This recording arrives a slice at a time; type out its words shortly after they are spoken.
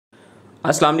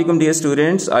Assalamu alaikum dear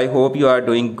students, I hope you are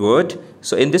doing good.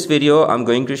 So in this video I'm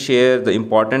going to share the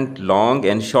important long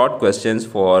and short questions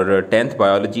for 10th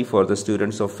biology for the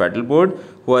students of Federal Board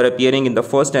who are appearing in the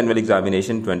first annual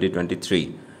examination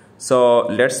 2023. So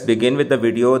let's begin with the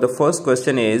video. The first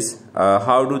question is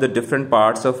how do the different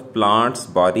parts of plants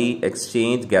body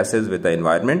exchange gases with the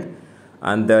environment?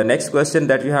 And the next question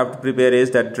that you have to prepare is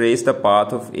that trace the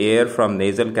path of air from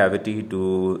nasal cavity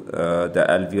to the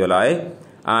alveoli.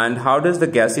 And how does the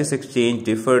gaseous exchange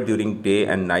differ during day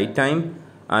and night time?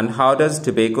 And how does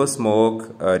tobacco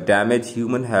smoke damage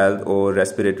human health or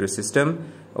respiratory system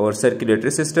or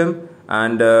circulatory system?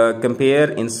 And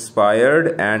compare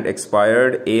inspired and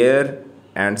expired air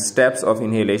and steps of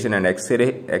inhalation and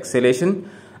exhalation.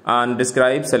 And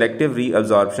describe selective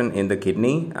reabsorption in the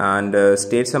kidney and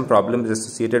state some problems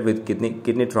associated with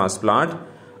kidney transplant.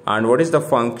 And what is the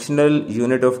functional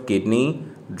unit of kidney?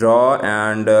 Draw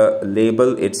and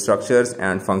label its structures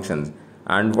and functions.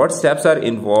 And what steps are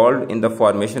involved in the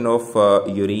formation of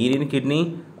urine in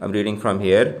kidney? I'm reading from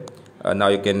here. Now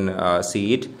you can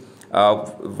see it.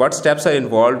 What steps are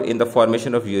involved in the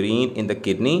formation of urine in the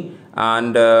kidney?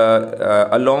 And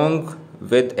along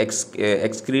with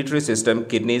excretory system,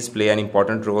 kidneys play an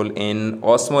important role in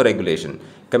osmoregulation.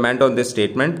 Comment on this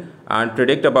statement and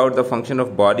predict about the function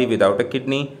of body without a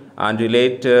kidney, and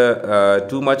relate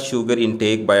too much sugar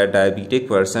intake by a diabetic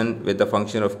person with the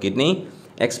function of kidney.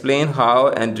 Explain how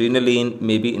adrenaline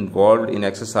may be involved in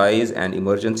exercise and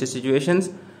emergency situations,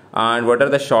 and what are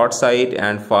the short sight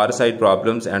and far sight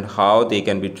problems and how they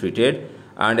can be treated,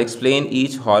 and explain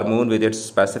each hormone with its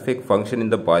specific function in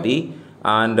the body,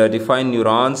 and define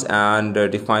neurons and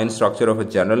define structure of a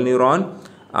general neuron.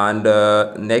 And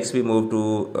next we move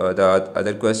to the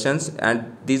other questions,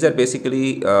 and these are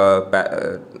basically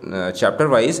chapter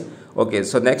wise. Okay,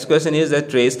 so next question is that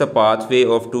trace the pathway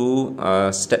of two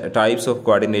types of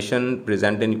coordination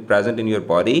present in your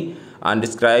body, and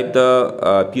describe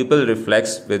the pupil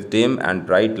reflex with dim and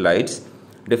bright lights.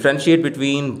 Differentiate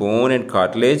between bone and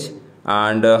cartilage,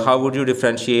 and how would you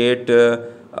differentiate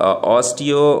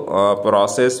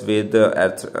osteoporosis with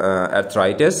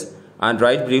arthritis? And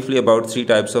write briefly about three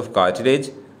types of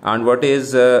cartilage, and what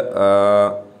is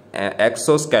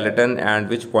exoskeleton and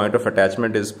which point of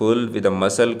attachment is pulled with a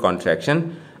muscle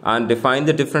contraction, and define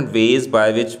the different ways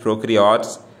by which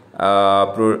prokaryotes,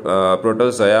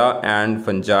 protozoa and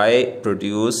fungi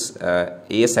produce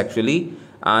asexually,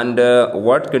 and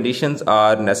what conditions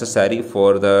are necessary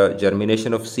for the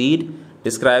germination of seed.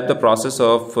 Describe the process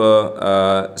of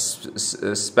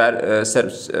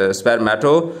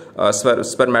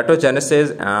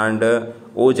spermatogenesis and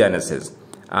oogenesis.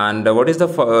 And what is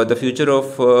the future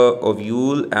of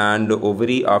ovule and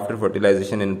ovary after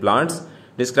fertilization in plants?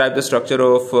 Describe the structure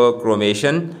of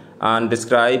chromation, and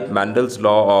describe Mendel's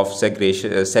law of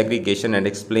segregation and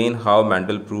explain how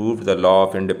Mendel proved the law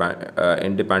of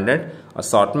independent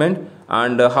assortment,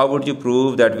 and how would you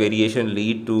prove that variation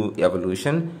lead to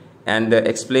evolution, and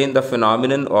explain the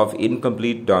phenomenon of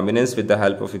incomplete dominance with the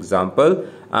help of example,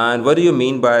 and what do you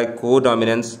mean by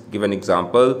co-dominance, give an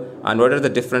example, and what are the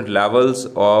different levels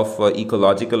of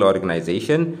ecological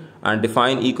organization, and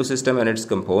define ecosystem and its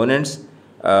components,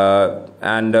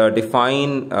 and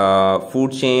define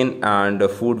food chain and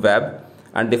food web,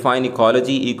 and define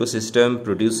ecology, ecosystem,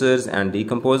 producers and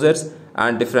decomposers,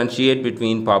 and differentiate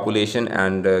between population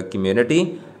and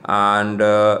community. And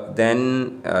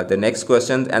then the next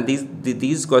questions, and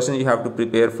these questions you have to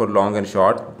prepare for long and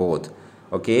short both.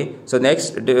 Okay, so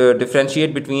next,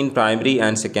 differentiate between primary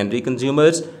and secondary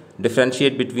consumers.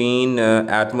 Differentiate between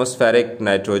atmospheric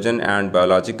nitrogen and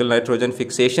biological nitrogen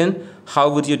fixation. How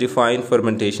would you define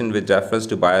fermentation with reference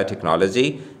to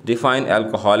biotechnology? Define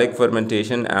alcoholic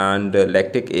fermentation and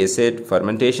lactic acid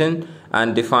fermentation,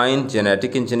 and define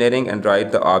genetic engineering and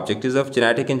write the objectives of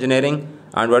genetic engineering.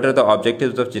 And what are the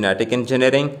objectives of genetic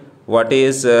engineering? What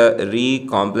is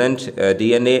recombinant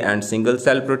DNA and single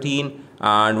cell protein?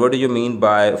 And what do you mean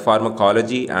by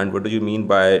pharmacology? And what do you mean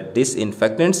by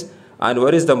disinfectants? And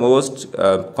what is the most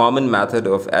common method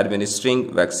of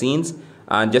administering vaccines?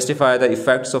 And justify the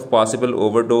effects of possible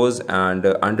overdose and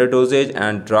underdosage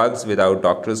and drugs without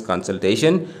doctor's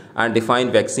consultation. And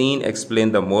define vaccine,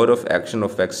 explain the mode of action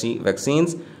of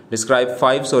vaccines. Describe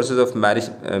 5 sources of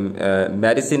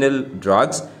medicinal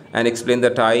drugs and explain the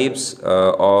types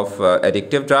of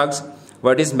addictive drugs.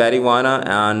 What is marijuana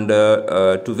and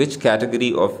to which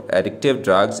category of addictive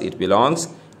drugs it belongs?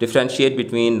 Differentiate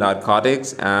between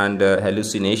narcotics and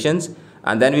hallucinations.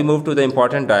 And then we move to the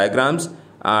important diagrams.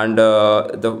 And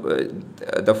the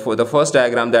first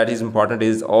diagram that is important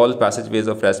is all passageways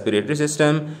of respiratory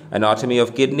system, anatomy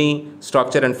of kidney,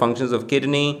 structure and functions of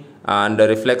kidney, and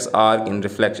reflex arc in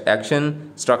reflex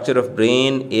action, structure of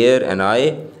brain, ear and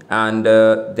eye, and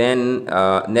then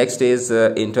next is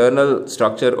internal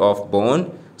structure of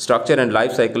bone, structure and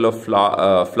life cycle of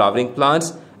flowering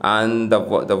plants, and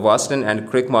the Watson and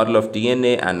Crick model of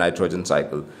DNA and nitrogen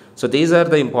cycle. So these are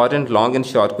the important long and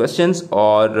short questions,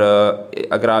 और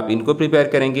अगर आप इनको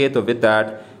prepare करेंगे तो with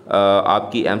that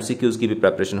आपकी MCQs की भी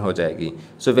preparation हो जाएगी.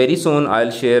 So very soon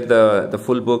I'll share the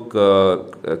full book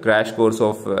crash course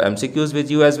of MCQs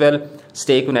with you as well.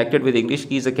 Stay connected with English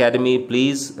Keys Academy.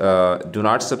 Please do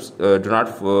not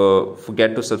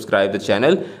forget to subscribe the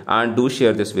channel and do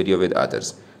share this video with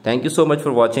others. Thank you so much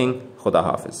for watching. Khuda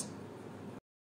Hafiz.